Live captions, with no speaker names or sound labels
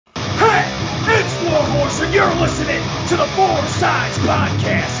You're listening to the Four Sides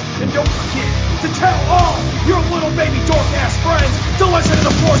Podcast. And don't forget to tell all your little baby dork-ass friends to listen to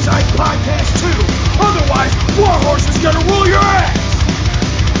the Four Sides Podcast too. Otherwise, Warhorse is gonna rule your ass.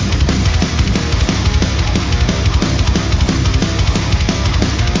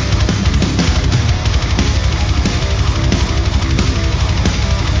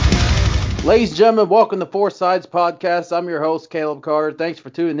 Ladies and gentlemen, welcome to Four Sides Podcast. I'm your host, Caleb Carter. Thanks for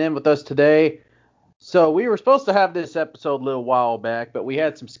tuning in with us today. So we were supposed to have this episode a little while back, but we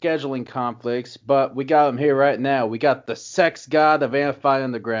had some scheduling conflicts, but we got him here right now. We got the sex god of Amplify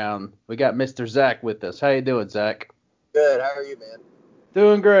Underground. We got Mr. Zach with us. How you doing, Zach? Good. How are you, man?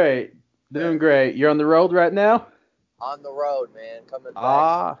 Doing great. Doing great. You're on the road right now? On the road, man. Coming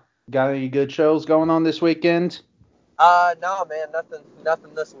back. Got any good shows going on this weekend? No, man.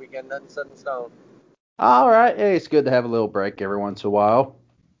 Nothing this weekend. Nothing set in stone. All right. Hey, it's good to have a little break every once in a while.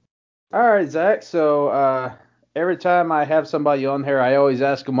 All right, Zach. So every time I have somebody on here, I always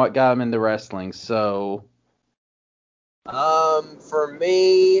ask them what got them into wrestling. So, For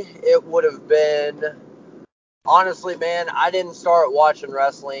me, it would have been, honestly, man, I didn't start watching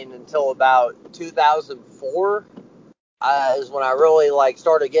wrestling until about 2004. Is when I really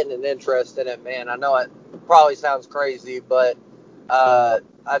started getting an interest in it, man. I know it probably sounds crazy, but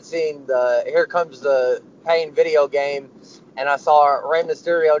I'd seen the Here Comes the Pain video game, and I saw Rey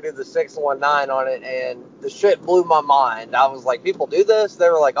Mysterio do the 619 on it, and the shit blew my mind. I was like, people do this? They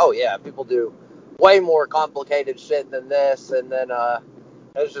were like, oh yeah, people do way more complicated shit than this, and then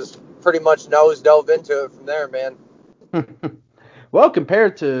it was just pretty much nose dove into it from there, man. well,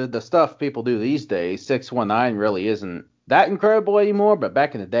 compared to the stuff people do these days, 619 really isn't that incredible anymore, but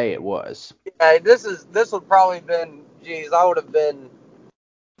back in the day it was. Yeah, this would probably been, geez, I would have been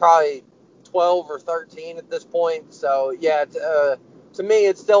probably 12 or 13 at this point. So, yeah, to me,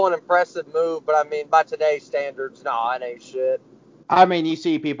 it's still an impressive move. But, I mean, by today's standards, no, it ain't shit. I mean, you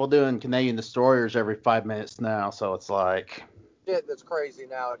see people doing Canadian Destroyers every 5 minutes now, so it's like... shit that's crazy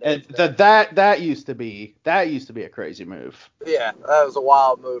nowadays. That used to be a crazy move. Yeah, that was a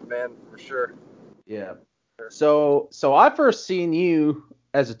wild move, man, for sure. Yeah. So I first seen you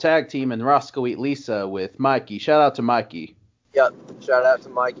as a tag team in Roscoe Eat Lisa with Mikey. Shout out to Mikey. Yep. Shout out to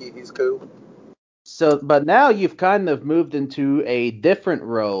Mikey. He's cool. So, but now you've kind of moved into a different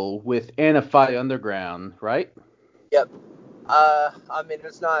role with Amplify Underground, right? Yep. I mean,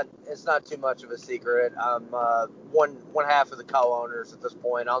 it's not too much of a secret. I'm one half of the co-owners at this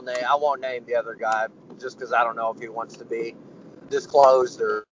point. I won't name the other guy just because I don't know if he wants to be disclosed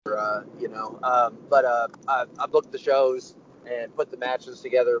or But I booked the shows and put the matches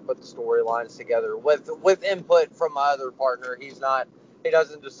together, put the storylines together with input from my other partner. He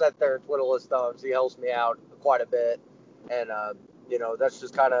doesn't just sit there and twiddle his thumbs. He helps me out quite a bit, and that's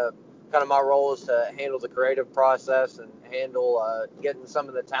just kind of my role is to handle the creative process and handle getting some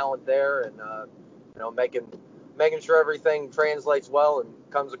of the talent there and making sure everything translates well and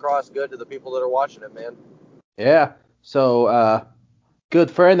comes across good to the people that are watching it, man. Yeah. So, good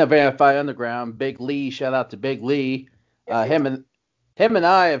friend of Amplify Underground, Big Lee. Shout out to Big Lee. Him and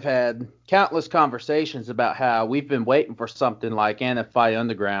I have had countless conversations about how we've been waiting for something like Amplify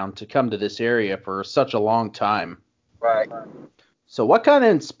Underground to come to this area for such a long time. Right. So what kind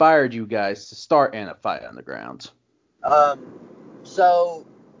of inspired you guys to start Amplify Underground? So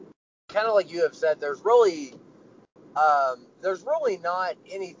kind of like you have said, there's really not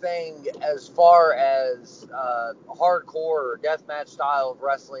anything as far as hardcore or deathmatch style of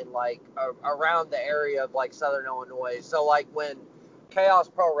wrestling around the area of Southern Illinois. So when Chaos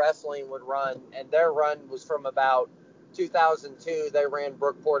Pro Wrestling would run, and their run was from about 2002, they ran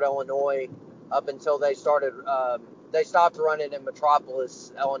Brookport, Illinois, up until they started. They stopped running in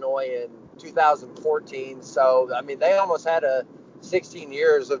Metropolis, Illinois, in 2014. So I mean, they almost had 16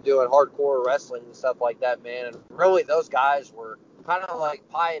 years of doing hardcore wrestling and stuff like that, man. And really, those guys were kind of like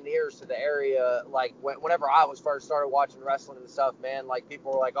pioneers to the area. Whenever I was first started watching wrestling and stuff, man,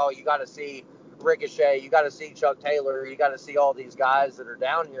 people were like, oh, you got to see Ricochet, you got to see Chuck Taylor, you got to see all these guys that are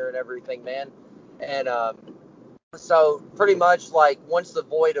down here and everything, man. And so pretty much once the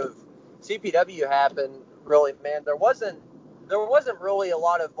void of CPW happened, really, man, there wasn't really a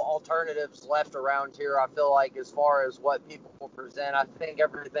lot of alternatives left around here. I feel like as far as what people present, I think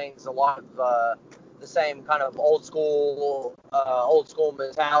everything's a lot of the same kind of old school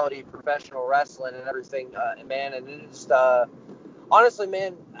mentality, professional wrestling and everything, man. And it's honestly,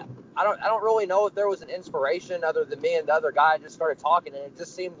 man, I don't really know if there was an inspiration other than me and the other guy just started talking, and it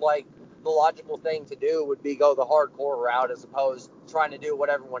just seemed like the logical thing to do would be go the hardcore route as opposed to trying to do what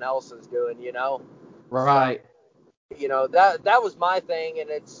everyone else is doing, Right. So, that was my thing, and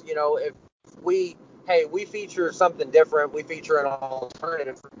it's, if we hey, we feature something different. We feature an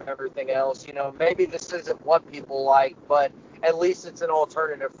alternative from everything else. Maybe this isn't what people like, but at least it's an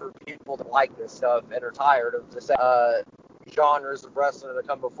alternative for people that like this stuff and are tired of the genres of wrestling that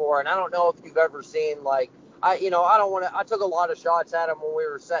come before. And I don't know if you've ever seen, like, I don't want to. I took a lot of shots at them when we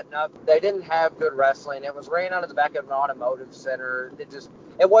were setting up. They didn't have good wrestling. It was ran out of the back of an automotive center.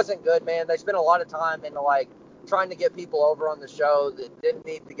 It wasn't good, man. They spent a lot of time into like trying to get people over on the show that didn't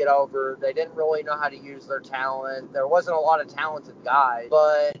need to get over. They didn't really know how to use their talent. There wasn't a lot of talented guys,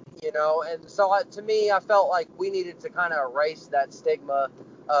 but and so to me, I felt like we needed to kind of erase that stigma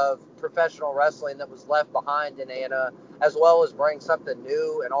of professional wrestling that was left behind in Anna, as well as bring something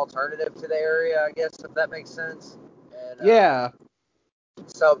new and alternative to the area, I guess, if that makes sense. And, yeah.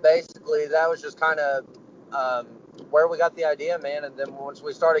 So basically, that was just kind of where we got the idea, man. And then once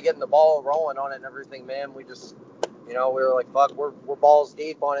we started getting the ball rolling on it and everything, man, we just, we were like, fuck, we're balls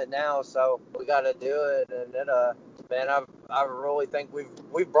deep on it now, so we got to do it. And then, man, I really think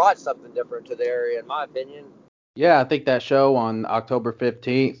we've brought something different to the area, in my opinion. Yeah, I think that show on October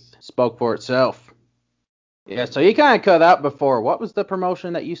 15th spoke for itself. Yeah, so you kind of cut out before. What was the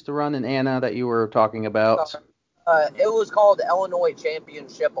promotion that used to run in Anna that you were talking about? It was called Illinois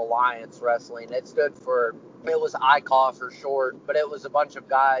Championship Alliance Wrestling. It was ICOF for short, but it was a bunch of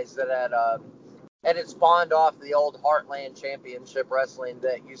guys that had spawned off the old Heartland Championship Wrestling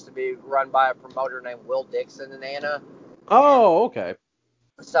that used to be run by a promoter named Will Dixon in Anna. Oh, okay.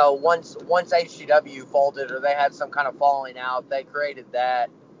 So once HGW folded, or they had some kind of falling out, they created that.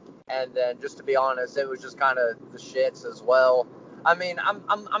 And then, just to be honest, it was just kind of the shits as well. I mean,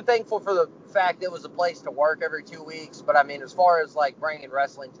 I'm thankful for the fact it was a place to work every 2 weeks, but I mean, as far as like bringing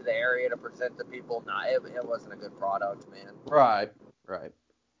wrestling to the area to present to people, it wasn't a good product, man. Right.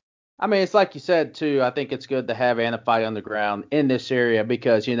 I mean, it's like you said too. I think it's good to have Anna Fight Underground in this area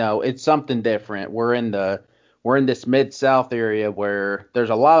because it's something different. We're in this Mid-South area where there's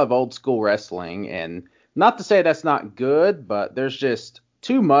a lot of old school wrestling, and not to say that's not good, but there's just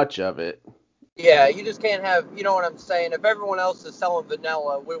too much of it. Yeah, you just can't have, you know what I'm saying? If everyone else is selling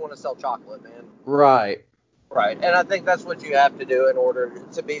vanilla, we want to sell chocolate, man. Right. Right, and I think that's what you have to do in order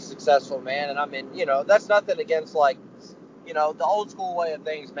to be successful, man. And I mean, that's nothing against, like, the old school way of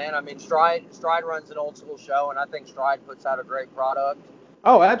things, man. I mean, Stride runs an old school show, and I think Stride puts out a great product.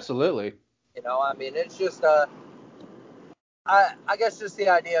 Oh, absolutely. I mean, it's just, I guess just the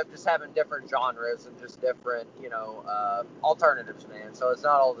idea of just having different genres and just different, alternatives, man. So it's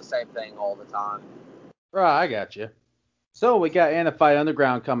not all the same thing all the time. Right, I got you. So we got Anna Fight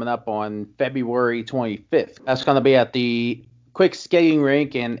Underground coming up on February 25th. That's going to be at the Quick Skating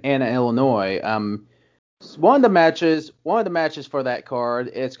Rink in Anna, Illinois. One of the matches for that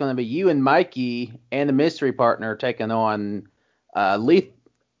card, it's going to be you and Mikey and the mystery partner taking on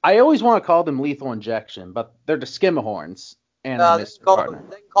I always want to call them Lethal Injection, but they're the Skimahorns and the mystery partner.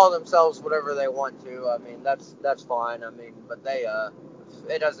 They can call themselves whatever they want to. I mean, that's fine. I mean, but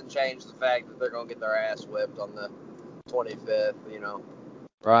it doesn't change the fact that they're going to get their ass whipped on the 25th,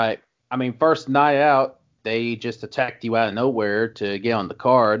 Right. I mean, first night out, they just attacked you out of nowhere to get on the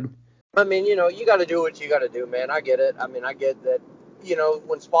card. I mean, you got to do what you got to do, man. I get it. I mean, I get that,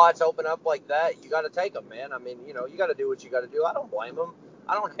 when spots open up like that, you got to take them, man. I mean, you got to do what you got to do. I don't blame them.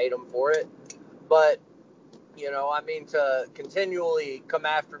 I don't hate them for it. But, I mean, to continually come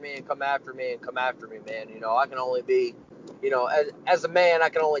after me and come after me and come after me, man, I can only be, as a man, I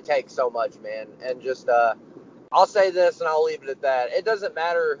can only take so much, man. And just, I'll say this and I'll leave it at that. It doesn't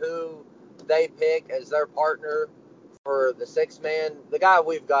matter who they pick as their partner for the 6-man. The guy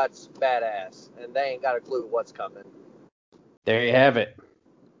we've got's badass, and they ain't got a clue what's coming. There you have it.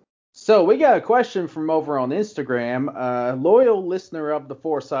 So we got a question from over on Instagram. Loyal listener of the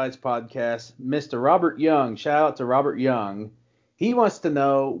Four Sides podcast, Mr. Robert Young. Shout out to Robert Young. He wants to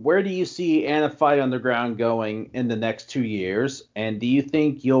know, where do you see Anna Fight Underground going in the next 2 years? And do you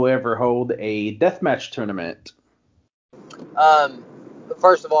think you'll ever hold a deathmatch tournament?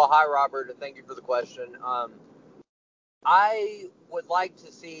 First of all, hi, Robert, and thank you for the question. I would like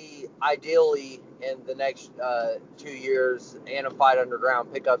to see, ideally, in the next 2 years, Anna Fight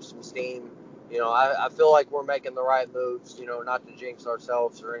Underground pick up some steam. I feel like we're making the right moves, not to jinx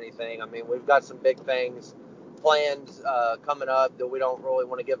ourselves or anything. I mean, we've got some big things planned coming up that we don't really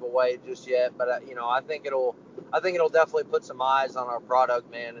want to give away just yet. But, I think it'll definitely put some eyes on our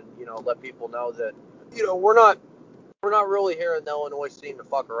product, man, and, let people know that, we're not really here in the Illinois scene to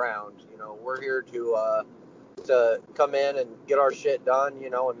fuck around. We're here to come in and get our shit done,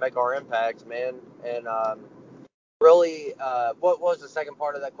 and make our impacts, man. And really, what was the second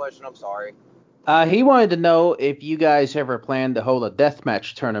part of that question? I'm sorry. He wanted to know if you guys ever planned to hold a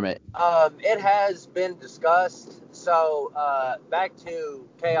deathmatch tournament. It has been discussed. So back to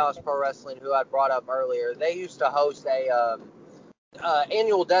Chaos Pro Wrestling, who I brought up earlier, they used to host a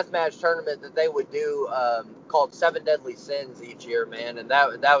annual deathmatch tournament that they would do called Seven Deadly Sins each year, man, and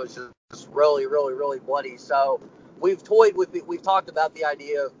that was just really, really, really bloody. So we've talked about the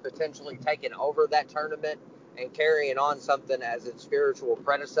idea of potentially taking over that tournament and carrying on something as its spiritual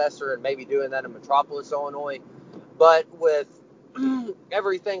predecessor, and maybe doing that in Metropolis, Illinois. But with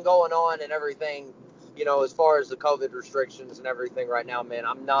everything going on and everything, as far as the COVID restrictions and everything right now, man,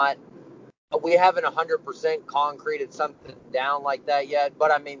 we haven't 100% concreted something down like that yet,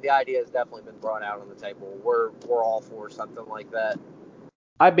 but I mean, the idea has definitely been brought out on the table. We're all for something like that.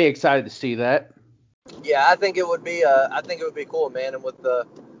 I'd be excited to see that. Yeah, I think it would be cool, man. And with the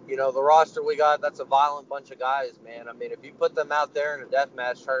roster we got, that's a violent bunch of guys, man. I mean, if you put them out there in a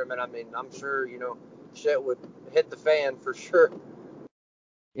deathmatch tournament, I mean, I'm sure, shit would hit the fan for sure.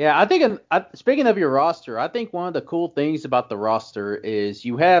 Yeah, I think speaking of your roster, I think one of the cool things about the roster is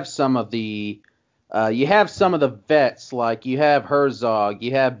you have some of the vets, like you have Herzog,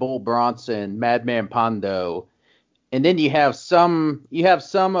 you have Bull Bronson, Madman Pondo, and then you have some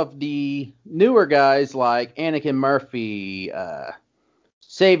of the newer guys like Anakin Murphy,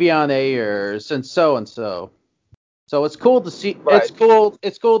 Savion Ayers, and so and so. So it's cool to see. Right.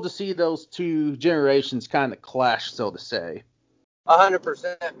 It's cool to see those two generations kind of clash, so to say.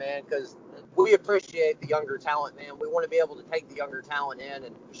 100%, man, because we appreciate the younger talent, man. We want to be able to take the younger talent in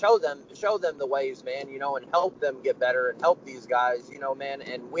and show them the ways, man, and help them get better and help these guys, man.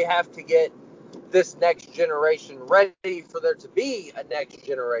 And we have to get this next generation ready for there to be a next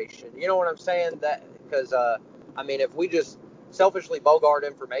generation. You know what I'm saying? That because I mean, if we just selfishly bogart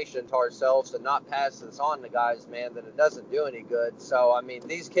information to ourselves and not pass this on to guys, man, then it doesn't do any good. So I mean,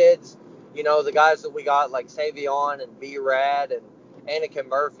 these kids, the guys that we got like Savion and B Rad and Anakin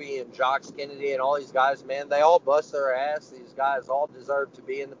Murphy and Jox Kennedy and all these guys, man, they all bust their ass. These guys all deserve to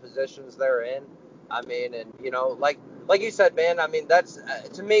be in the positions they're in. I mean, and like you said, man, I mean, that's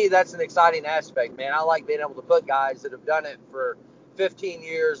to me, that's an exciting aspect, man. I like being able to put guys that have done it for 15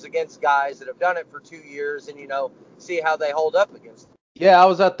 years against guys that have done it for 2 years, and see how they hold up against them. Yeah, I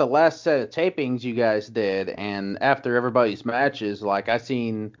was at the last set of tapings you guys did, and after everybody's matches, like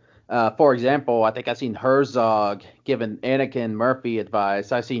for example, I think I seen Herzog giving Anakin Murphy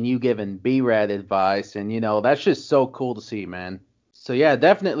advice. I seen you giving B-Rad advice, and that's just so cool to see, man. So yeah,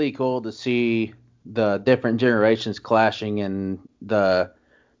 definitely cool to see the different generations clashing and the,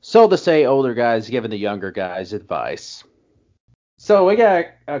 so to say, older guys giving the younger guys advice. So we got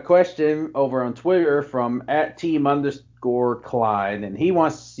a question over on Twitter from @team_Klein, and he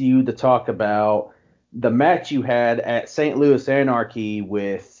wants you to talk about the match you had at St. Louis Anarchy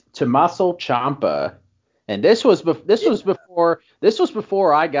with Tommaso Ciampa. And this was before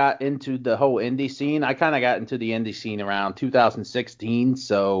I got into the whole indie scene. I kind of got into the indie scene around 2016,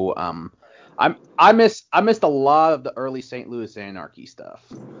 so I missed a lot of the early St. Louis Anarchy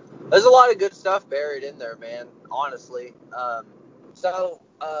stuff. There's a lot of good stuff buried in there, man. Honestly.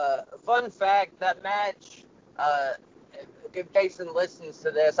 Fun fact: that match. If Jason listens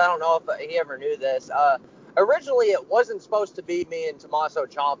to this, I don't know if he ever knew this. Originally, it wasn't supposed to be me and Tommaso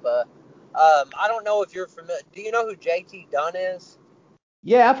Ciampa. I don't know if you're familiar. Do you know who JT Dunn is?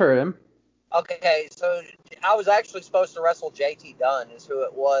 Yeah, I've heard him. Okay, so I was actually supposed to wrestle JT Dunn, is who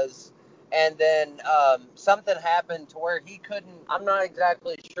it was. And then something happened to where he couldn't. I'm not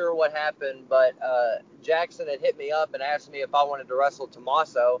exactly sure what happened, but Jackson had hit me up and asked me if I wanted to wrestle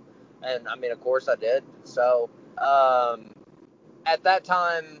Tommaso. And I mean, of course I did. So at that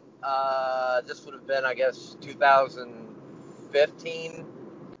time, this would have been, I guess, 2015.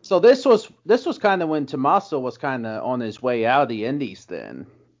 So this was kind of when Tommaso was kind of on his way out of the Indies then.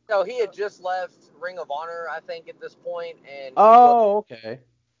 So he had just left Ring of Honor, I think, at this point, and he was. Oh, okay.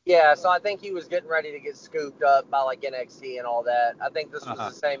 Yeah, so I think he was getting ready to get scooped up by like NXT and all that. I think this was Uh-huh.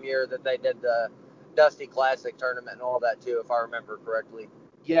 the same year that they did the Dusty Classic tournament and all that too, if I remember correctly.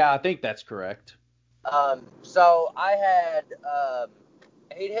 Yeah, I think that's correct. So I had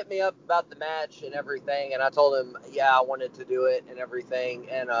he'd hit me up about the match and everything, and I told him, yeah, I wanted to do it and everything.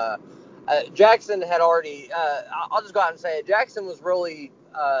 And Jackson had already. I'll just go out and say it. Jackson was really.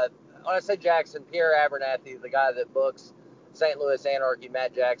 When I say Jackson, Pierre Abernathy, the guy that books St. Louis Anarchy,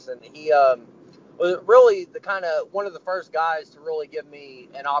 Matt Jackson. He was really the kind of one of the first guys to really give me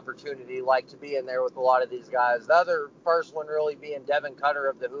an opportunity, like to be in there with a lot of these guys. The other first one really being Devin Cutter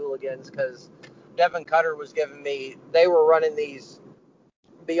of the Hooligans, because Devin Cutter was giving me. They were running these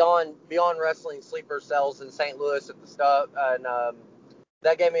Beyond Wrestling sleeper cells in St. Louis at the stuff, and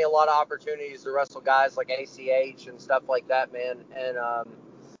that gave me a lot of opportunities to wrestle guys like ACH and stuff like that, man. And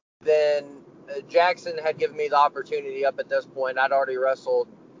then Jackson had given me the opportunity up at this point. I'd already wrestled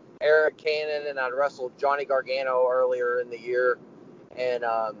Eric Cannon and I'd wrestled Johnny Gargano earlier in the year. And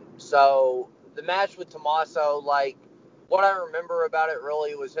so the match with Tommaso, like, what I remember about it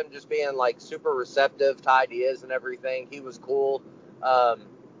really was him just being, like, super receptive to ideas and everything. He was cool. I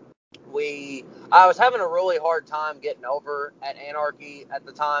was having a really hard time getting over at Anarchy at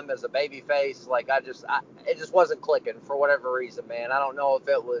the time as a babyface. Like, it just wasn't clicking for whatever reason, man. I don't know if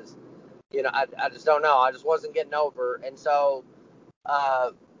it was, I just don't know. I just wasn't getting over. And so,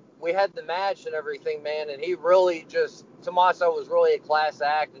 we had the match and everything, man, and he really Tommaso was really a class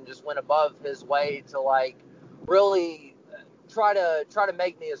act and just went above his way to, like, really try to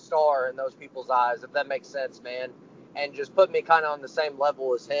make me a star in those people's eyes, if that makes sense, man, and just put me kind of on the same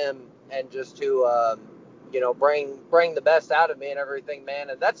level as him, and just to bring the best out of me and everything,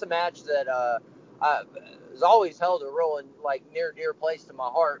 man. And that's a match that has always held a real and, like, near dear place to my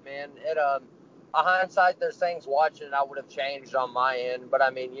heart, man. It hindsight, there's things watching I would have changed on my end, but I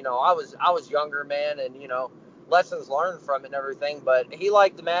mean, I was younger, man, and lessons learned from it and everything. But he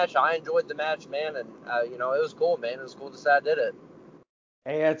liked the match, I enjoyed the match, man, and it was cool, man. It was cool to say I did it.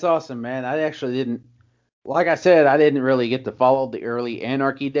 Hey, that's awesome, man. I actually didn't, like I said, I didn't really get to follow the early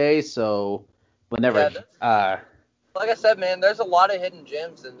Anarchy days, so whenever, Like I said, man, there's a lot of hidden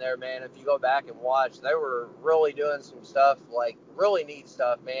gems in there, man. If you go back and watch, they were really doing some stuff, like, really neat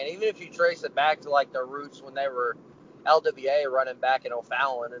stuff, man. Even if you trace it back to, like, their roots when they were LWA running back in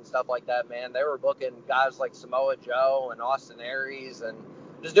O'Fallon and stuff like that, man. They were booking guys like Samoa Joe and Austin Aries and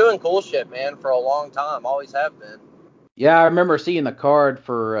just doing cool shit, man, for a long time. Always have been. yeah, I remember seeing the card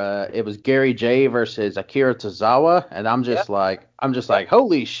for it was Gary J versus Akira Tozawa, and I'm just like,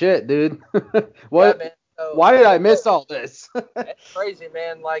 holy shit, dude. What? Yeah, man. So, why did I miss all this? it's crazy,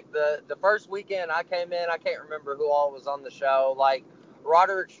 man. Like, the first weekend I came in, I can't remember who all was on the show. Like,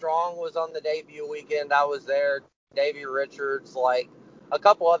 Roderick Strong was on the debut weekend. I was there. Davey Richards, like, a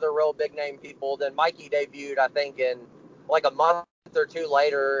couple other real big name people. Then Mikey debuted, I think, in like a month or two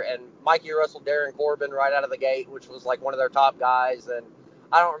later, and Mikey wrestled Darren Corbin right out of the gate, which was like one of their top guys. And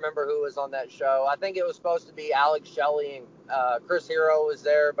I don't remember who was on that show. I think it was supposed to be Alex Shelley and Chris Hero was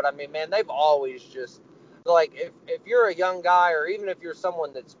there. But I mean, man, they've always just, like, if you're a young guy, or even if you're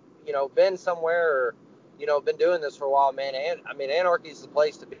someone that's been somewhere, or been doing this for a while, man, and I mean, Anarchy's the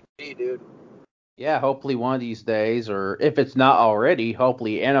place to be, dude. Yeah, hopefully one of these days, or if it's not already,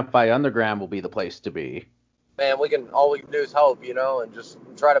 hopefully Anify Underground will be the place to be. Man, all we can do is hope, and just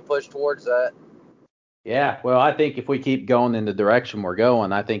try to push towards that. Yeah, well, I think if we keep going in the direction we're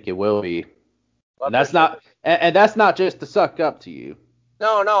going, I think it will be. Well, And that's not just to suck up to you.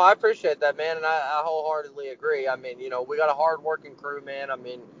 No, I appreciate that, man, and I wholeheartedly agree. I mean, we got a hard-working crew, man. I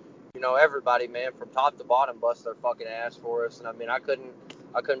mean, everybody, man, from top to bottom, bust their fucking ass for us, and I mean, I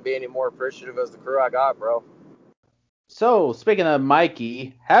couldn't be any more appreciative of the crew I got, bro. So, speaking of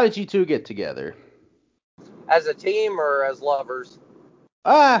Mikey, how did you two get together? As a team or as lovers?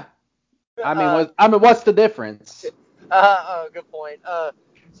 I mean, what's the difference? Good point.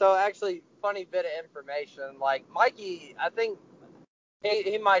 So actually, funny bit of information. Like, Mikey, I think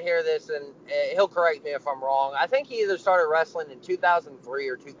he might hear this and he'll correct me if I'm wrong. I think he either started wrestling in 2003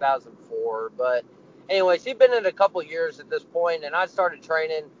 or 2004. But anyways, he'd been in a couple years at this point, and I started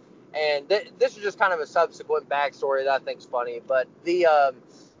training. And this is just kind of a subsequent backstory that I think's funny. But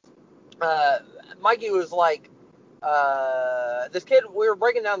Mikey was like, this kid, we were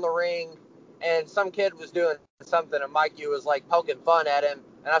breaking down the ring, and some kid was doing something, and Mikey was like poking fun at him,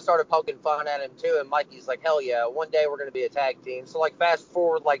 and I started poking fun at him too, and Mikey's like, hell yeah, one day we're going to be a tag team. So, like, fast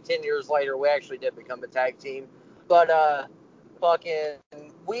forward like 10 years later, we actually did become a tag team. But fucking,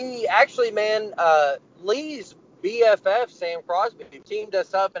 we actually, man, Lee's BFF, Sam Crosby, teamed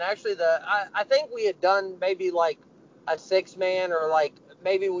us up, and actually I think we had done maybe like a 6-man, or like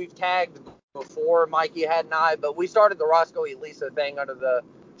maybe we've tagged before, Mikey had and I, but we started the Roscoe Elisa thing under the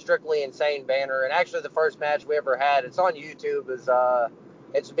Strictly Insane banner. And actually, the first match we ever had, it's on YouTube, is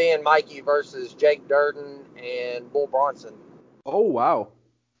it's me and Mikey versus Jake Durden and Bull Bronson. Oh wow.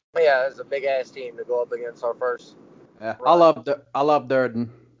 Yeah, it's a big ass team to go up against our first. Yeah, run. I love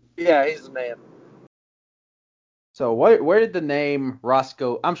Durden. Yeah, he's the man. So where did the name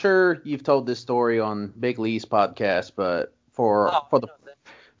Roscoe? I'm sure you've told this story on Big Lee's podcast, but for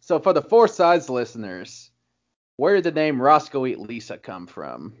the Four Sides listeners, where did the name Roscoe Eat Lisa come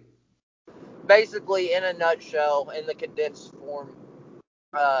from? Basically, in a nutshell, in the condensed form,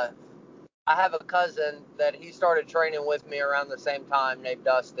 I have a cousin that he started training with me around the same time named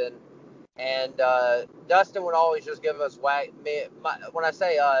Dustin, And Dustin would always just give us when I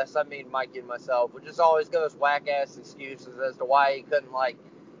say us, I mean Mikey and myself, would just always give us whack ass excuses as to why he couldn't like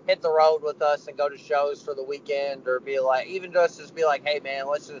hit the road with us and go to shows for the weekend, or be like, even just be like, hey man,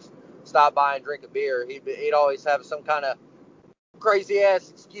 let's just stop by and drink a beer. He'd always have some kind of crazy ass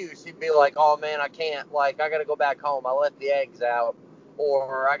excuse. He'd be like, oh man, I can't, like I gotta go back home, I left the eggs out,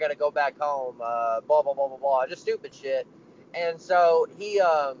 or I gotta go back home, blah blah blah blah blah, just stupid shit. And so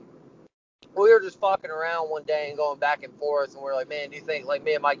we were just fucking around one day and going back and forth, and we're like, man, do you think, like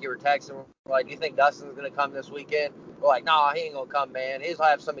me and Mikey were texting, we're like, do you think Dustin's gonna come this weekend? We're like, nah, he ain't gonna come, man. He'll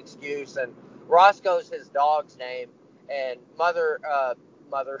have some excuse. And Roscoe's his dog's name, and mother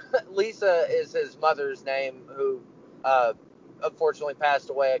Lisa is his mother's name, who unfortunately passed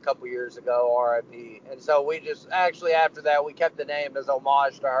away a couple years ago, R.I.P. And so we just, actually after that, we kept the name as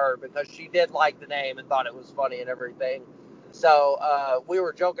homage to her because she did like the name and thought it was funny and everything. So we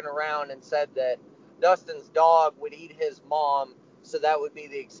were joking around and said that Dustin's dog would eat his mom, so that would be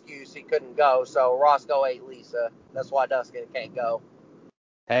the excuse he couldn't go. So Roscoe ate Lisa. That's why Dustin can't go.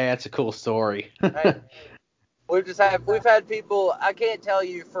 Hey, that's a cool story. Right? We've had people, I can't tell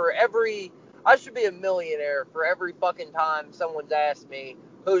you, I should be a millionaire for every fucking time someone's asked me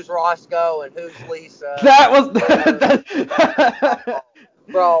who's Roscoe and who's Lisa. That was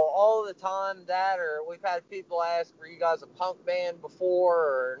Bro, all the time that, or we've had people ask, were you guys a punk band before,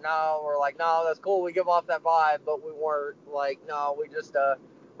 or no, we're like, no, that's cool, we give off that vibe, but we weren't, like, no, we're just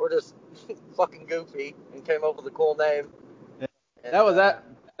fucking goofy and came up with a cool name. And,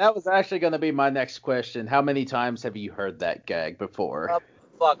 that was actually going to be my next question. How many times have you heard that gag before?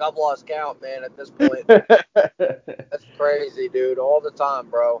 Fuck, I've lost count, man, at this point. That's crazy, dude, all the time,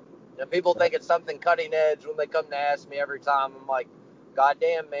 bro. And people think it's something cutting edge when they come to ask me every time. I'm like, God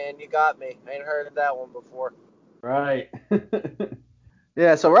damn, man, you got me. I ain't heard of that one before. Right.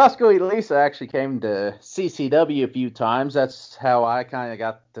 Yeah, so Roscoe and Lisa actually came to CCW a few times. That's how I kind of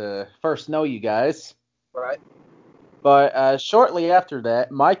got to first know you guys. Right. But shortly after that,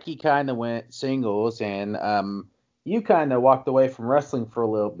 Mikey kind of went singles, and you kind of walked away from wrestling for a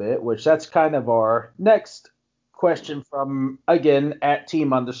little bit, which that's kind of our next question from, again, at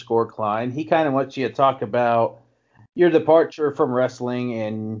team_Klein. He kind of wants you to talk about your departure from wrestling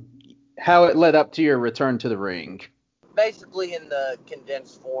and how it led up to your return to the ring. Basically in the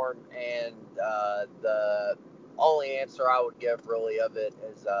condensed form, and the only answer I would give really of it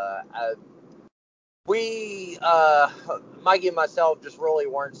is Mikey and myself just really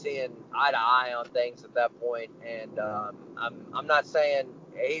weren't seeing eye to eye on things at that point, and I'm not saying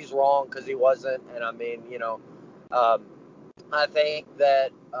he's wrong, because he wasn't, and I mean, I think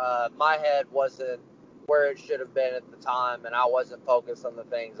that my head wasn't where it should have been at the time, and I wasn't focused on the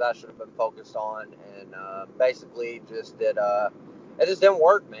things I should have been focused on, and basically it just didn't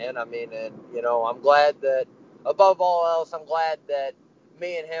work, man. I mean, and I'm glad that, above all else, I'm glad that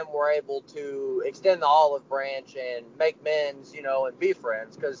me and him were able to extend the olive branch and make amends, and be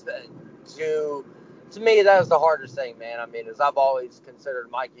friends, because to me, that was the hardest thing, man. I mean, as I've always considered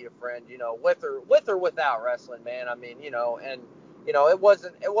Mikey a friend, with or without wrestling, man. I mean, and it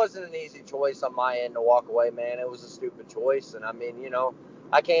wasn't an easy choice on my end to walk away, man. It was a stupid choice, and I mean,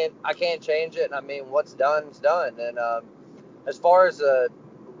 I can't change it. And I mean, what's done is done. And as far as a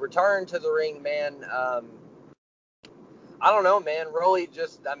return to the ring, man, I don't know, man. Really,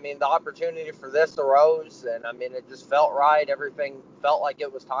 just, I mean, the opportunity for this arose, and I mean, it just felt right. Everything felt like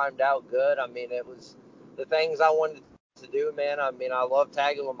it was timed out good. I mean, it was the things I wanted to do, man. I mean, I love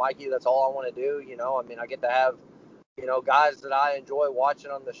tagging with Mikey. That's all I want to do. I mean, I get to have, guys that I enjoy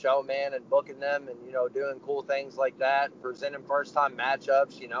watching on the show, man, and booking them, and doing cool things like that, presenting first time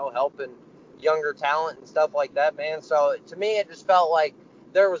matchups, helping younger talent and stuff like that, man. So to me, it just felt like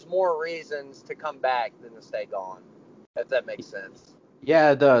there was more reasons to come back than to stay gone, if that makes sense.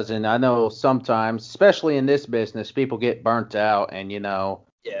 Yeah, it does. And I know sometimes, especially in this business, people get burnt out and,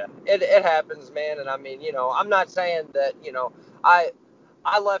 Yeah, it happens, man. And I mean, I'm not saying that,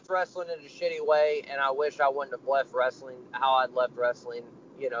 I left wrestling in a shitty way, and I wish I wouldn't have left wrestling how I'd left wrestling,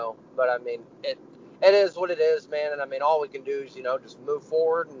 but I mean, it is what it is, man. And I mean, all we can do is, just move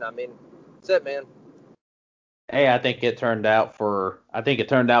forward. And I mean, that's it, man. hey, I think it turned out for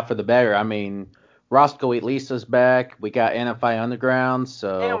the better. I mean, Roscoe Eat Lisa's back. We got NFI Underground, Damn,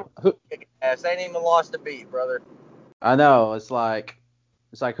 so ass ain't even lost a beat, brother. I know it's like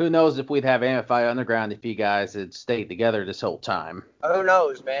who knows if we'd have NFI Underground if you guys had stayed together this whole time. Who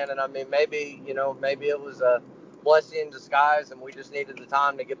knows, man? And I mean, maybe, maybe it was a blessing in disguise, and we just needed the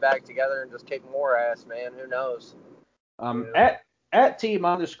time to get back together and just kick more ass, man. Who knows? At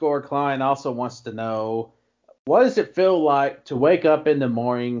team_Klein also wants to know What does it feel like to wake up in the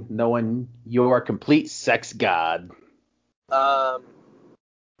morning knowing you're a complete sex god? Um,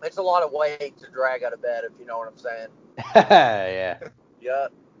 it's a lot of weight to drag out of bed, if you know what I'm saying. Yeah.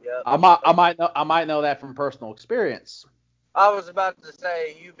 Yep, yep. I might know that from personal experience. I was about to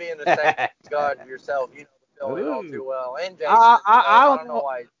say, you being a sex god yourself, you know the feeling all Ooh. too well, and Jason I, I himself. I I don't don't know know.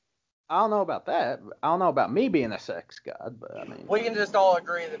 why. I don't know about that. I don't know about me being a sex god, but I mean, We can just all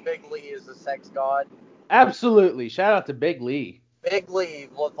agree that Big Lee is a sex god. absolutely. Shout out to Big Lee. Big Lee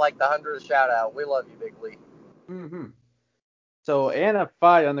with like the 100th shout out. We love you, Big Lee. hmm So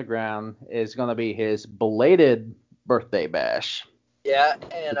NFI Underground is gonna be his belated birthday bash. Yeah,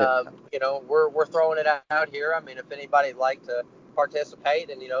 and we're throwing it out here. I mean, if anybody'd like to participate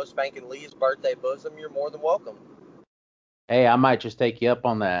in spanking Lee's birthday bosom, you're more than welcome. Hey, I might just take you up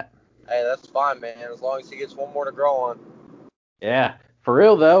on that. Hey, that's fine, man. As long as he gets one more to grow on. Yeah, for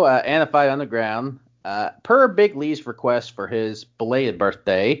real though, NFI Underground, per Big Lee's request for his belated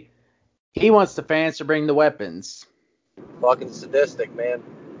birthday, he wants the fans to bring the weapons. Fucking sadistic, man.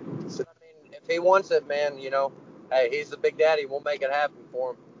 So, I mean, if he wants it, man, hey, he's the Big Daddy. We'll make it happen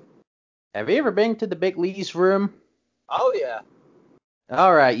for him. Have you ever been to the Big Lee's room? Oh yeah,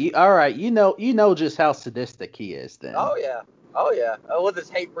 All right, you know just how sadistic he is then. oh yeah, oh yeah. With his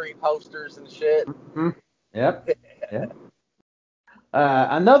hate breed posters and shit. hmm Yep. Yep.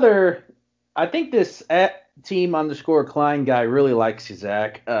 Another, I think this at team underscore Klein guy really likes you,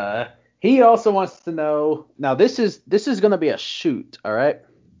 Zach. He also wants to know. Now this is going to be a shoot. All right,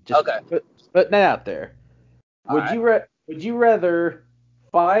 just Okay. putting that out there. All right. Would you rather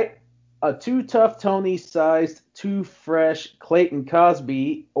fight a too tough Tony sized too fresh Clayton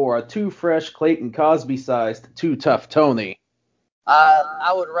Cosby or a too fresh Clayton Cosby sized too tough Tony?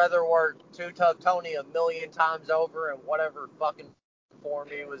 I would rather work Too Tough Tony a million times over in whatever fucking form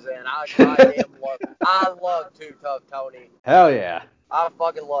he was in. I love Too Tough Tony. Hell yeah. I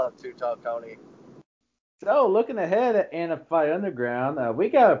fucking love Too Tough Tony. So looking ahead at NFI Underground, we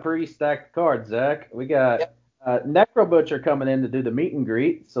got a pretty stacked card, Zach. We got Yep. Necro Butcher coming in to do the meet and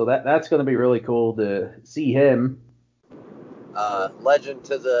greet, so that's going to be really cool to see him. Legend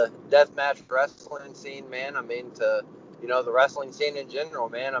to the deathmatch wrestling scene, man. I mean, to the wrestling scene in general,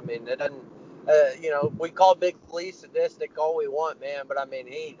 man. I mean, it doesn't. We call Big Lee sadistic all we want, man, but I mean,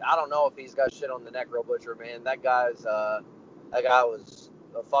 I don't know if he's got shit on the Necro Butcher, man. That guy was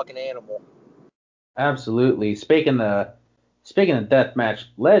a fucking animal. Absolutely. Speaking of deathmatch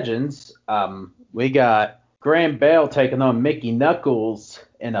legends, we got Graham Bell taking on Mickey Knuckles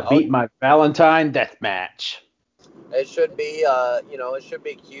in a Oh, Beat My Valentine deathmatch. it should be, it should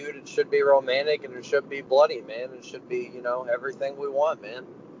be cute, it should be romantic, and it should be bloody, man. It should be, everything we want, man.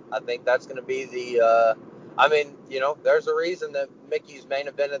 I think that's going to be I mean, there's a reason that Mickey's main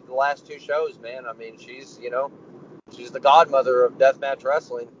event at the last two shows, man. I mean, she's the godmother of deathmatch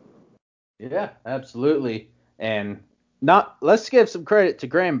wrestling. Yeah, absolutely. And not let's give some credit to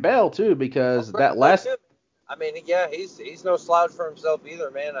Graham Bell too, Oh, because Graham that Bell last too. I mean, yeah, he's no slouch for himself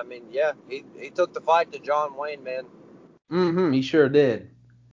either, man. I mean, yeah, he took the fight to John Wayne, man. he sure did.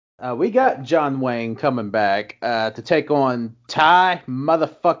 We got John Wayne coming back to take on Ty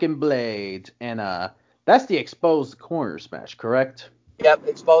motherfucking Blade, and that's the exposed corners match, correct? Yep,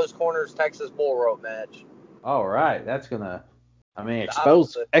 exposed corners Texas bull rope match. All right, that's gonna, I mean, I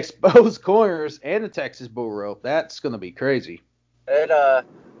love it. exposed corners and the Texas Bull Rope. That's gonna be crazy. It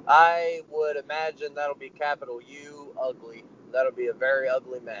I would imagine that'll be capital U ugly. That'll be a very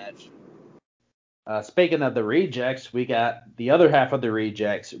ugly match. Speaking of the rejects, we got the other half of the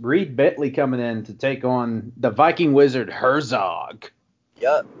rejects. Reed Bentley coming in to take on the Viking Wizard Herzog.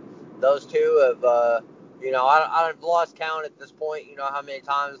 Yep, those two have I've lost count at this point. You know how many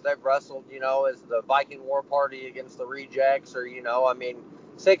times they've wrestled. As the Viking War Party against the Rejects, or I mean,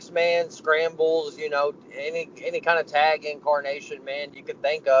 6-man scrambles. Any kind of tag incarnation, man, you could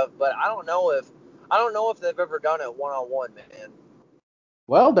think of. But I don't know if they've ever done it one on one, man.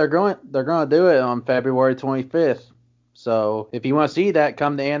 Well, they're going to do it on February 25th. So if you want to see that,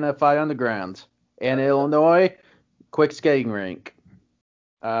 come to NFI Underground in Illinois, quick skating rink.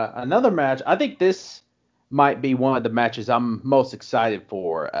 Another match. I think this might be one of the matches I'm most excited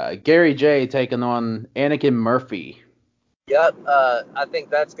for. Gary J taking on Anakin Murphy. Yep, I think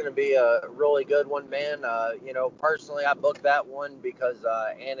that's going to be a really good one, man. Personally, I booked that one because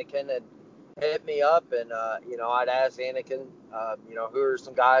Anakin had hit me up, and I'd asked Anakin, who are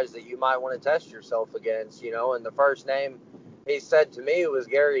some guys that you might want to test yourself against, and the first name he said to me was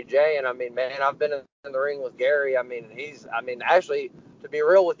Gary J. And I mean, man, I've been in the ring with Gary. I mean, actually, to be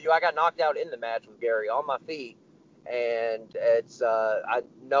real with you, I got knocked out in the match with Gary on my feet. And it's I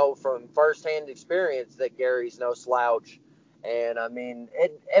know from firsthand experience that Gary's no slouch. And I mean,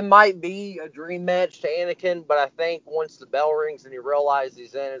 it might be a dream match to Anakin, but I think once the bell rings and he realizes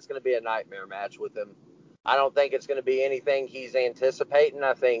he's in, it's going to be a nightmare match with him. I don't think it's going to be anything he's anticipating.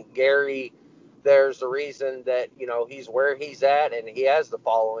 I think Gary, there's a reason that, he's where he's at and he has the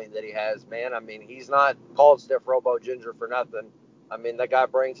following that he has, man. I mean, he's not called Stiff Robo Ginger for nothing. I mean, that guy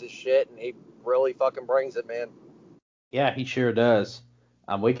brings his shit and he really fucking brings it, man. Yeah, he sure does.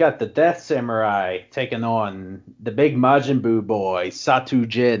 We got the Death Samurai taking on the big Majin Buu boy, Satu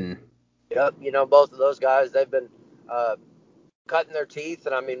Jin. Yep, both of those guys, they've been uh, cutting their teeth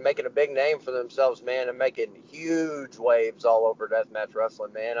and I mean making a big name for themselves, man, and making huge waves all over deathmatch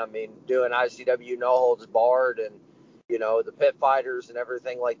wrestling, man. I mean, doing ICW no holds barred and the pit fighters and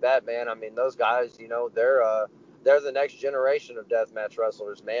everything like that, man. I mean, those guys, they're the next generation of deathmatch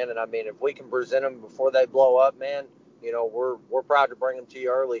wrestlers, man. And I mean, if we can present them before they blow up, man, we're proud to bring them to you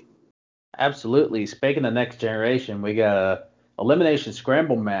early. Absolutely. Speaking of next generation, we got a elimination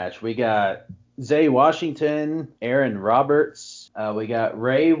scramble match. We got Zay Washington, Aaron Roberts. We got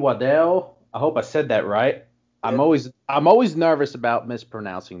Ray Waddell. I hope I said that right. I'm Yep. always nervous about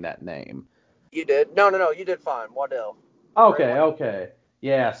mispronouncing that name. You did? No, you did fine. Waddell. Okay.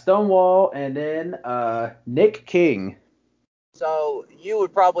 Yeah, Stonewall and then Nick King. So you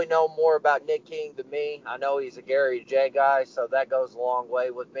would probably know more about Nick King than me. I know he's a Gary J guy, so that goes a long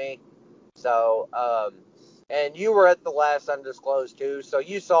way with me. So, and you were at the last Undisclosed too, so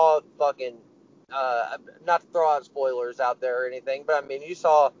you saw fucking, not to throw out spoilers out there or anything, but I mean, you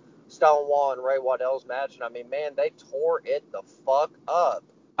saw Stonewall and Ray Waddell's match, and I mean, man, they tore it the fuck up.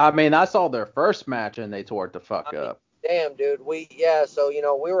 I mean, I saw their first match and they tore it the fuck I mean, up. damn, dude, so,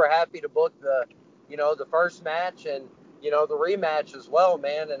 we were happy to book the first match and, the rematch as well,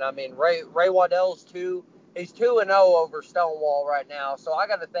 man. And I mean, Ray Waddell's he's 2-0 over Stonewall right now. So I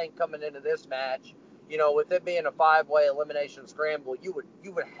got to think coming into this match, with it being a 5-way elimination scramble, you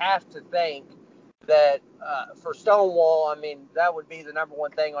would have to think that for Stonewall, I mean, that would be the number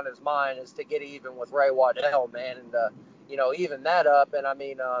one thing on his mind is to get even with Ray Waddell, man, and even that up. And I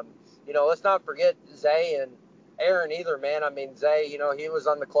mean, let's not forget Zay and Aaron either, man. I mean, Zay, he was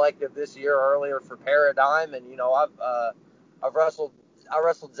on the collective this year earlier for Paradigm, and I've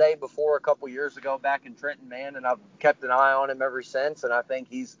wrestled Zay before a couple years ago back in Trenton, man, and I've kept an eye on him ever since, and I think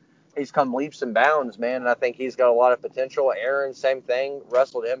he's come leaps and bounds, man, and I think he's got a lot of potential. Aaron, same thing,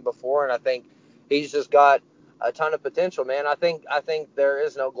 wrestled him before, and I think he's just got a ton of potential, man. I think there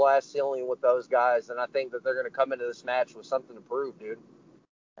is no glass ceiling with those guys, and I think that they're going to come into this match with something to prove, dude.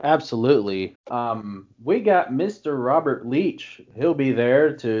 Absolutely. We got Mr. Robert Leach. He'll be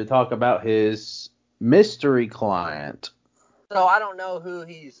there to talk about his mystery client. So I don't know who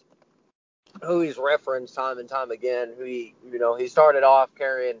he's referenced time and time again. Who he started off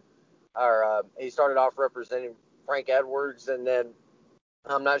he started off representing Frank Edwards, and then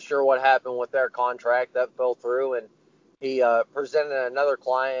I'm not sure what happened with their contract that fell through, and he presented another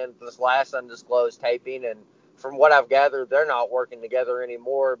client this last Undisclosed taping, and from what I've gathered, they're not working together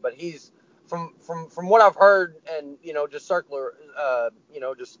anymore. But he's from what I've heard, and just circular,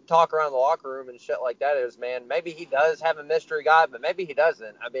 just talk around the locker room and shit like that is, man, maybe he does have a mystery guy, but maybe he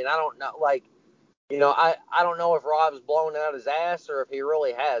doesn't. I mean, I don't know, like, I don't know if Rob's blowing out his ass or if he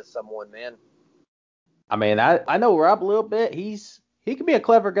really has someone, man. I mean, I know Rob a little bit. He can be a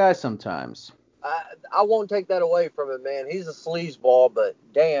clever guy sometimes. I won't take that away from him, man. He's a sleazeball, but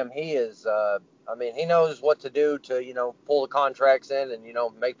damn, he is. I mean, he knows what to do to, pull the contracts in and,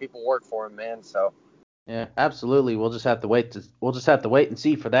 make people work for him, man. So. Yeah, absolutely. We'll just have to wait and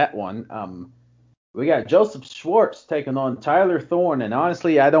see for that one. We got Joseph Schwartz taking on Tyler Thorne, and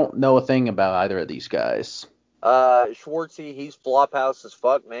honestly, I don't know a thing about either of these guys. Schwartzy, he's flophouse as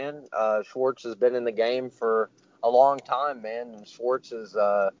fuck, man. Schwartz has been in the game for a long time, man. And Schwartz is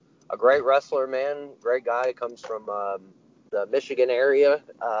a great wrestler, man. Great guy. Comes from the Michigan area.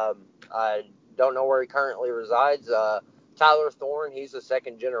 I don't know where he currently resides. Tyler Thorne, he's a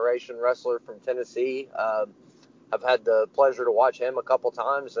second generation wrestler from Tennessee. I've had the pleasure to watch him a couple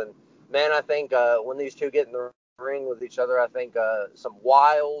times, and man, I think when these two get in the ring with each other, I think some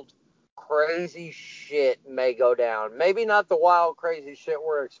wild, crazy shit may go down. Maybe not the wild, crazy shit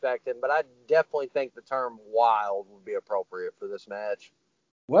we're expecting, but I definitely think the term wild would be appropriate for this match.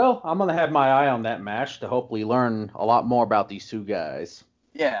 Well, I'm gonna have my eye on that match to hopefully learn a lot more about these two guys.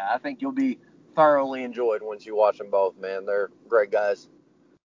 Yeah, I think you'll be thoroughly enjoyed once you watch them both, man. They're great guys.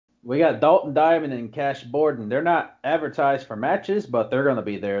 We got Dalton Diamond and Cash Borden. They're not advertised for matches, but they're gonna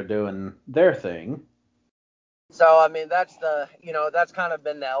be there doing their thing. So, I mean, that's kind of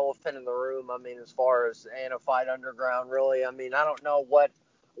been the elephant in the room. I mean, as far as and a fight underground, really. I mean, I don't know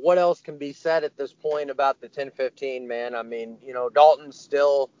what else can be said at this point about the 10-15, man. I mean, Dalton's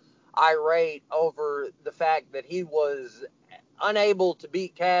still irate over the fact that he was unable to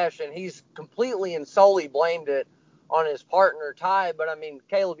beat Cash, and he's completely and solely blamed it on his partner Ty. But I mean,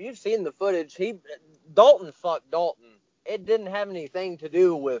 Caleb, you've seen the footage. Dalton fucked Dalton. It didn't have anything to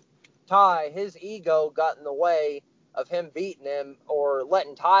do with Ty. His ego got in the way of him beating him or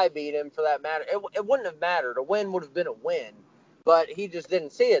letting Ty beat him, for that matter. It wouldn't have mattered. A win would have been a win, but he just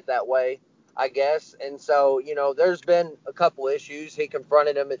didn't see it that way, I guess. And so, there's been a couple issues. He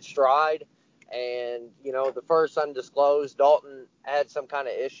confronted him at Stride, and, the first undisclosed, Dalton had some kind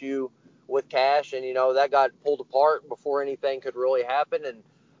of issue with Cash, and, that got pulled apart before anything could really happen. And,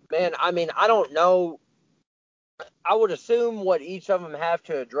 man, I mean, I don't know. I would assume what each of them have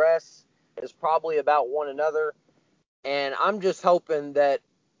to address is probably about one another. And I'm just hoping that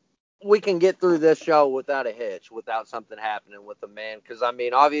we can get through this show without a hitch, without something happening with them, man. Because, I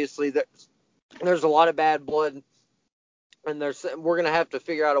mean, obviously there's a lot of bad blood, and we're going to have to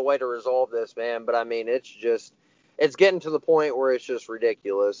figure out a way to resolve this, man. But, I mean, it's getting to the point where it's just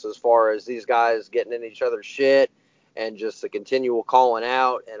ridiculous as far as these guys getting in each other's shit and just the continual calling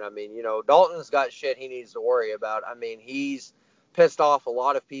out. And, I mean, Dalton's got shit he needs to worry about. I mean, he's pissed off a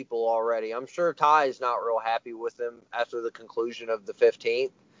lot of people already. I'm sure Ty's not real happy with him after the conclusion of the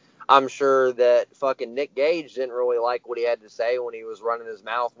 15th. I'm sure that fucking Nick Gage didn't really like what he had to say when he was running his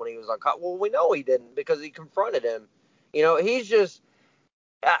mouth when he was on cut. Well, we know he didn't, because he confronted him. He's just,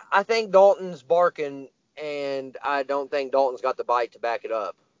 I think Dalton's barking, and I don't think Dalton's got the bite to back it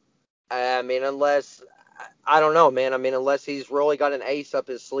up. I mean, I don't know, man. I mean, unless he's really got an ace up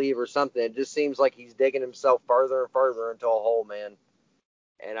his sleeve or something. It just seems like he's digging himself further and further into a hole, man.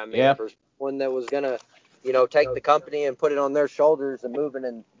 And I mean, Yeah. for someone that was going to, take the company and put it on their shoulders and moving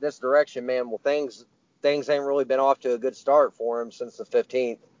in this direction, man, well, things ain't really been off to a good start for him since the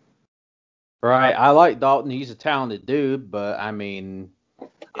 15th. Right. I like Dalton. He's a talented dude, but I mean,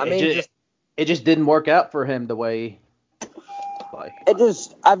 it just didn't work out for him the way. Like,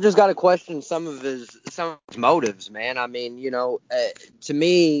 I've just got to question some of his motives, man. I mean, to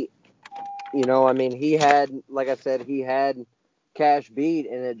me, I mean, like I said, he had Cash beat,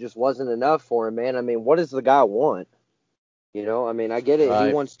 and it just wasn't enough for him, man. I mean, what does the guy want? I mean, I get it. right.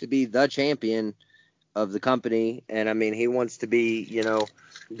 He wants to be the champion of the company, and I mean, he wants to be,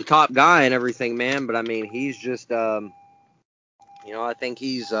 the top guy and everything, man. But I mean, he's just, I think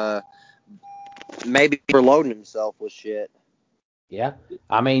he's maybe overloading himself with shit. Yeah.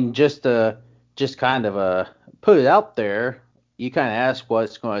 I mean, just kind of put it out there. You kind of ask what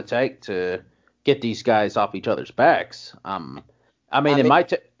it's going to take to get these guys off each other's backs.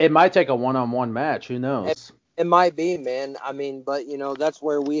 It might take a one-on-one match. Who knows? It might be, man. I mean, but that's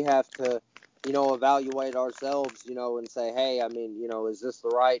where we have to, evaluate ourselves, and say, hey, I mean, is this the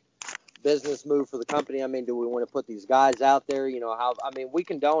right business move for the company? I mean, do we want to put these guys out there? I mean, we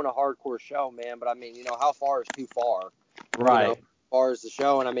condone a hardcore show, man, but I mean, how far is too far? Right. As far as the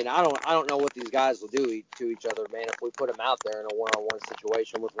show, and I mean, I don't know what these guys will do to each other, man, if we put them out there in a one-on-one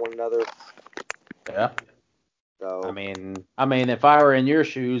situation with one another. Yeah. So I mean, if I were in your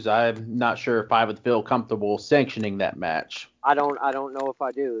shoes, I'm not sure if I would feel comfortable sanctioning that match. I don't know if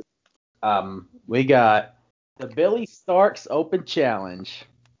I do. We got the Billy Starks Open Challenge.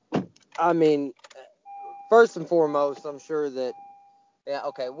 I mean, first and foremost, I'm sure that,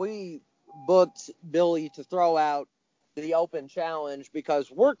 we booked Billy to throw out the Open Challenge because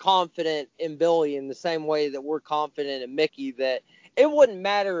we're confident in Billy in the same way that we're confident in Mickey that it wouldn't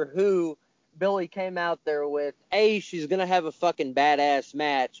matter who Billy came out there with. A, she's going to have a fucking badass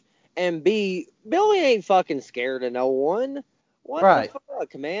match. And B, Billy ain't fucking scared of no one. What Right. the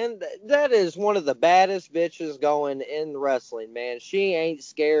fuck, man? That is one of the baddest bitches going in wrestling, man. She ain't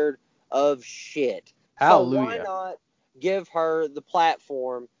scared of shit. Hallelujah. So why not give her the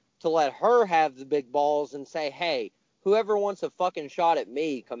platform to let her have the big balls and say, hey, whoever wants a fucking shot at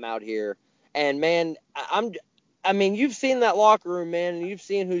me, come out here. And, man, I mean, you've seen that locker room, man, and you've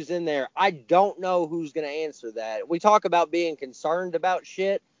seen who's in there. I don't know who's going to answer that. We talk about being concerned about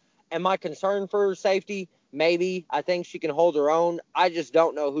shit. Am I concerned for her safety? Maybe. I think she can hold her own. I just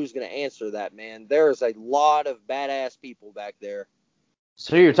don't know who's going to answer that, man. There's a lot of badass people back there.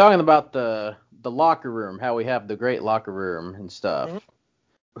 So you're talking about the locker room, how we have the great locker room and stuff.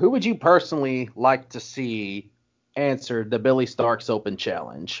 Mm-hmm. Who would you personally like to see answer the Billy Starks Open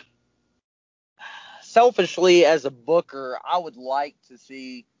Challenge? Selfishly, as a booker, I would like to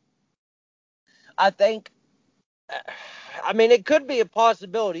see. I think I mean, it could be a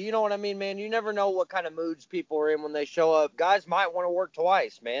possibility. You know what I mean, man? You never know what kind of moods people are in when they show up. Guys might want to work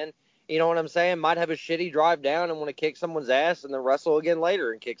twice, man. You know what I'm saying? Might have a shitty drive down and want to kick someone's ass and then wrestle again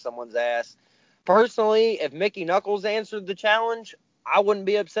later and kick someone's ass. Personally, if Mickey Knuckles answered the challenge, I wouldn't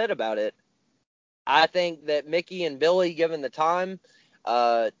be upset about it. I think that Mickey and Billy, given the time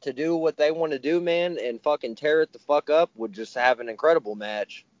to do what they want to do, man, and fucking tear it the fuck up, would just have an incredible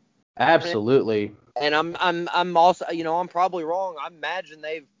match. Absolutely. And I'm also, I'm probably wrong. I imagine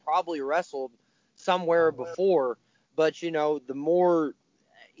they've probably wrestled somewhere before, but the more,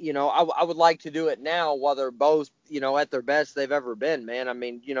 I would like to do it now while they're both, at their best they've ever been, man. I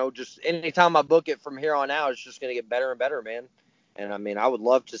mean, just anytime I book it from here on out, it's just going to get better and better, man. And I mean, I would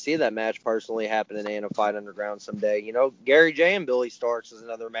love to see that match personally happen in ANA Fight Underground someday. Gary J and Billy Starks is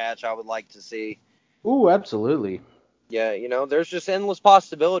another match I would like to see. Ooh, absolutely. Yeah, there's just endless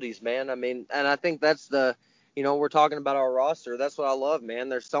possibilities, man. I mean, and I think that's we're talking about our roster. That's what I love, man.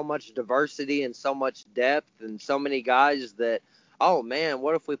 There's so much diversity and so much depth and so many guys that, oh, man,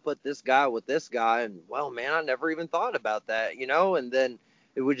 what if we put this guy with this guy? And, well, man, I never even thought about that, and then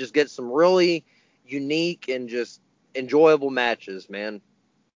it would just get some really unique and just enjoyable matches, man.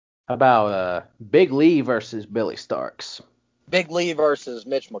 About Big Lee versus Billy Starks. Big Lee versus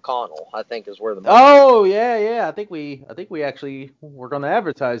Mitch McConnell, I think, is where the Oh yeah. I think we actually we're gonna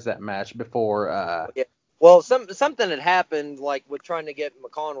advertise that match before. Yeah. Well, something had happened, like with trying to get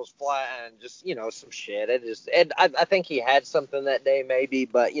McConnell's flat and just some shit. I think he had something that day maybe,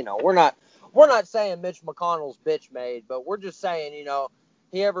 but we're not saying Mitch McConnell's bitch made, but we're just saying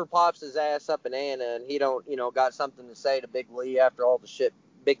he ever pops his ass up in Anna and he don't got something to say to Big Lee after all the shit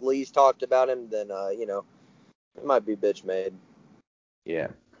Big Lee's talked about him, then it might be bitch made. Yeah.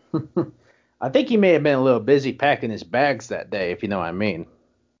 I think he may have been a little busy packing his bags that day, if you know what I mean.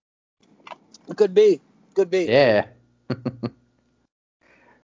 Could be. Yeah.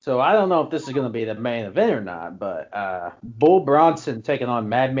 So I don't know if this is going to be the main event or not, but Bull Bronson taking on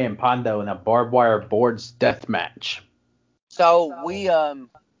Madman Pondo in a barbed wire boards death match. So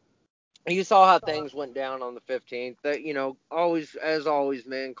you saw how things went down on the 15th. That always, as always,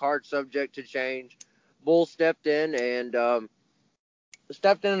 man, card subject to change. Bull stepped in and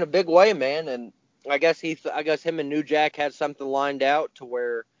stepped in a big way, man. And I guess him and New Jack had something lined out to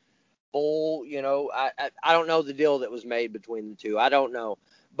where Bull, I don't know the deal that was made between the two. I don't know,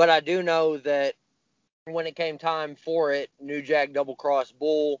 but I do know that when it came time for it, New Jack double crossed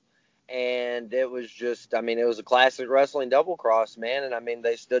Bull. And it was just, I mean, it was a classic wrestling double cross, man. And I mean,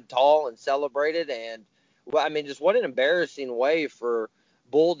 they stood tall and celebrated. And, well, I mean, just what an embarrassing way for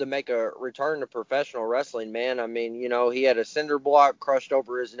Bull to make a return to professional wrestling, man. I mean, he had a cinder block crushed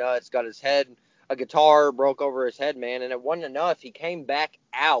over his nuts, got his head, a guitar broke over his head, man. And it wasn't enough. He came back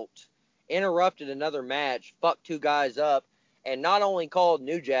out, interrupted another match, fucked two guys up, and not only called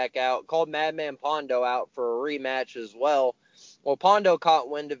New Jack out, called Madman Pondo out for a rematch as well. Well, Pondo caught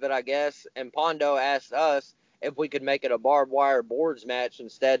wind of it, I guess, and Pondo asked us if we could make it a barbed wire boards match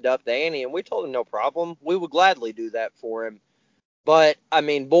instead to up the ante, and we told him no problem. We would gladly do that for him. But, I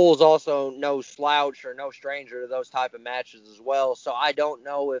mean, Bull's also no slouch or no stranger to those type of matches as well, so I don't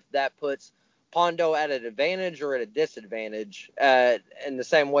know if that puts Pondo at an advantage or at a disadvantage in the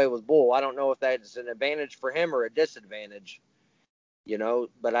same way with Bull. I don't know if that's an advantage for him or a disadvantage,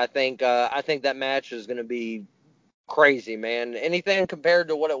 but I think that match is going to be crazy, man. Anything compared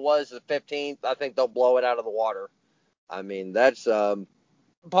to what it was the 15th, I think they'll blow it out of the water. I mean, that's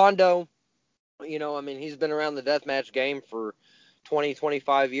Pondo, I mean, he's been around the deathmatch game for 20,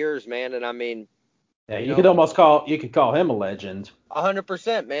 25 years, man. And I mean, Yeah, you could call him a legend.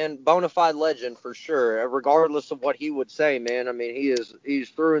 100%, man. Bona fide legend for sure, regardless of what he would say, man. I mean, he's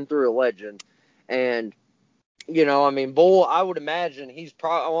through and through a legend. And, I mean, Bull, I would imagine he's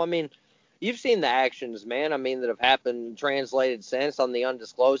probably, I mean, you've seen the actions, man. I mean, that have happened, translated since on the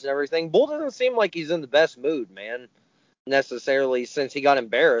Undisclosed and everything. Bull doesn't seem like he's in the best mood, man, necessarily since he got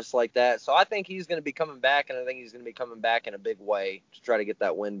embarrassed like that. So I think he's going to be coming back, and I think he's going to be coming back in a big way to try to get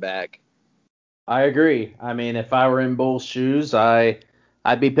that win back. I agree. I mean, if I were in Bull's shoes, I'd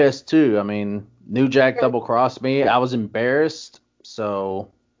be pissed too. I mean, New Jack double crossed me. I was embarrassed.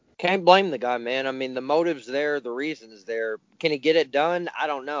 So Can't blame the guy, man. I mean, the motive's there, the reason's there. Can he get it done? I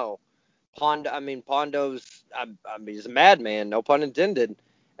don't know. Pondo's, I mean, he's a madman, no pun intended.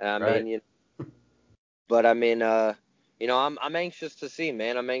 I right. mean, but I mean, I'm anxious to see,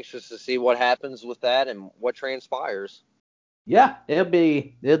 man. I'm anxious to see what happens with that and what transpires. Yeah,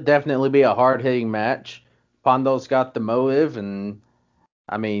 it'll definitely be a hard hitting match. Pondo's got the motive, and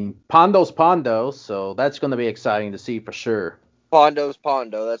I mean Pondo's Pondo, so that's going to be exciting to see for sure. Pondo's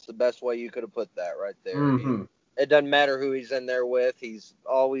Pondo. That's the best way you could have put that right there. Mm-hmm. It doesn't matter who he's in there with. He's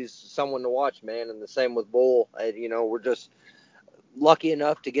always someone to watch, man. And the same with Bull. We're just lucky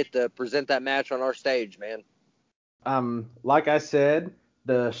enough to get to present that match on our stage, man. Like I said,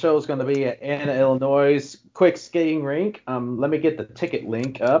 the show's going to be at Anna, Illinois' quick skating rink. Let me get the ticket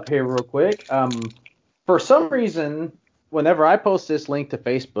link up here real quick. For some reason, whenever I post this link to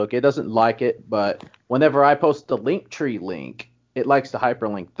Facebook, it doesn't like it, but whenever I post the Linktree link, it likes to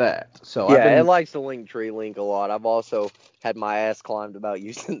hyperlink that. So Yeah, it likes the Linktree link a lot. I've also had my ass climbed about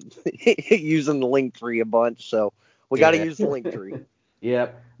using using the Linktree a bunch, so we got to use the Linktree.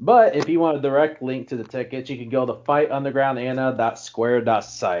 Yep. But if you want a direct link to the tickets, you can go to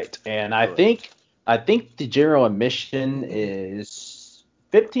fightundergroundanna.square.site. And I think the general admission is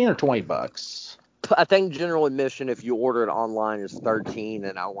 15 or 20 bucks. I think general admission, if you order it online, is $13,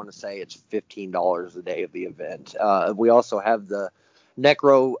 and I want to say it's $15 the day of the event. We also have the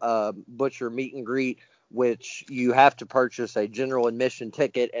Necro Butcher meet and greet, which you have to purchase a general admission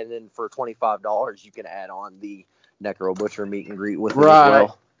ticket, and then for $25 you can add on the Necro Butcher meet and greet with it as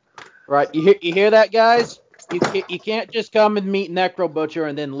well. Right. You hear that, guys? You can't just come and meet Necro Butcher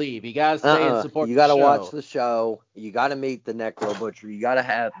and then leave. You gotta stay and support the show. You gotta watch the show. You gotta meet the Necro Butcher. You gotta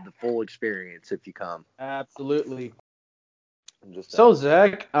have the full experience if you come. Absolutely. So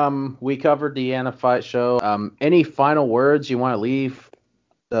Zach, we covered the Anna Fight show. Any final words you want to leave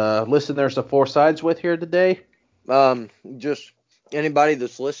the listeners of Four Sides with here today? Just anybody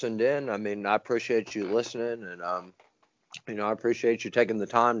that's listened in. I mean, I appreciate you listening, and I appreciate you taking the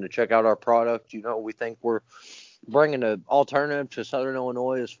time to check out our product. We think we're bringing an alternative to Southern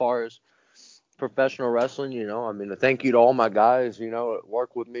Illinois as far as professional wrestling. Thank you to all my guys, that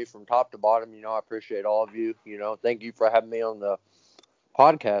work with me from top to bottom. I appreciate all of you. Thank you for having me on the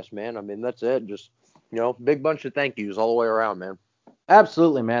podcast, man. That's it. Just, big bunch of thank yous all the way around, man.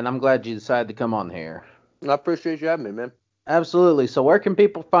 Absolutely, man. I'm glad you decided to come on here. I appreciate you having me, man. Absolutely. So where can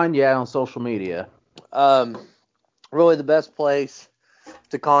people find you at on social media? Really the best place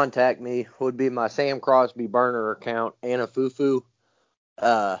to contact me would be my Sam Crosby burner account, Anna Fufu.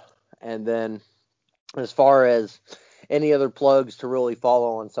 And then as far as any other plugs to really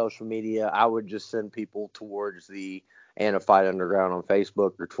follow on social media, I would just send people towards the Anna Fight Underground on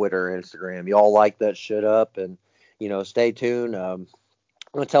Facebook or Twitter or Instagram. Y'all like that shit up, and, stay tuned. I'm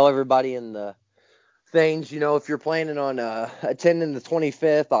going to tell everybody in the things, if you're planning on attending the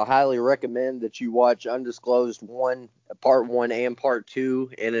 25th, I'll highly recommend that you watch Undisclosed Part 1 and Part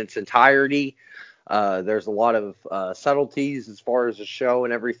 2 in its entirety. There's a lot of subtleties as far as the show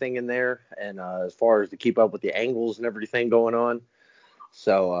and everything in there, and as far as to keep up with the angles and everything going on.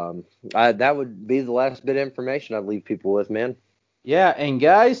 So that would be the last bit of information I'd leave people with, man. Yeah, and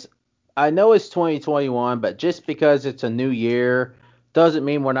guys, I know it's 2021, but just because it's a new year doesn't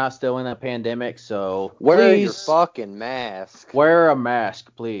mean we're not still in a pandemic, so wear your fucking mask. Wear a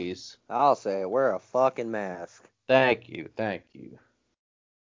mask, please. I'll say it. Wear a fucking mask. Thank you.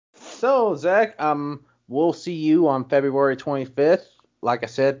 So, Zach, we'll see you on February 25th. Like I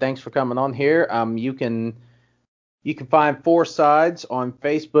said, thanks for coming on here. You can find Four Sides on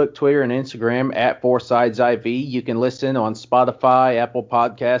Facebook, Twitter, and Instagram at Four Sides IV. You can listen on Spotify, Apple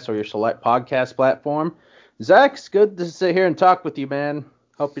Podcasts, or your select podcast platform. Zach, it's good to sit here and talk with you, man.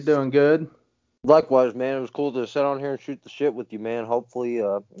 Hope you're doing good. Likewise, man. It was cool to sit on here and shoot the shit with you, man. Hopefully,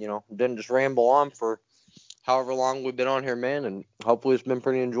 didn't just ramble on for however long we've been on here, man. And hopefully it's been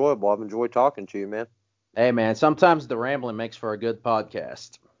pretty enjoyable. I've enjoyed talking to you, man. Hey, man. Sometimes the rambling makes for a good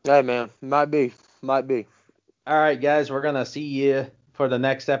podcast. Hey, man. Might be. All right, guys. We're going to see you for the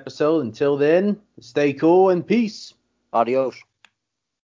next episode. Until then, stay cool and peace. Adios.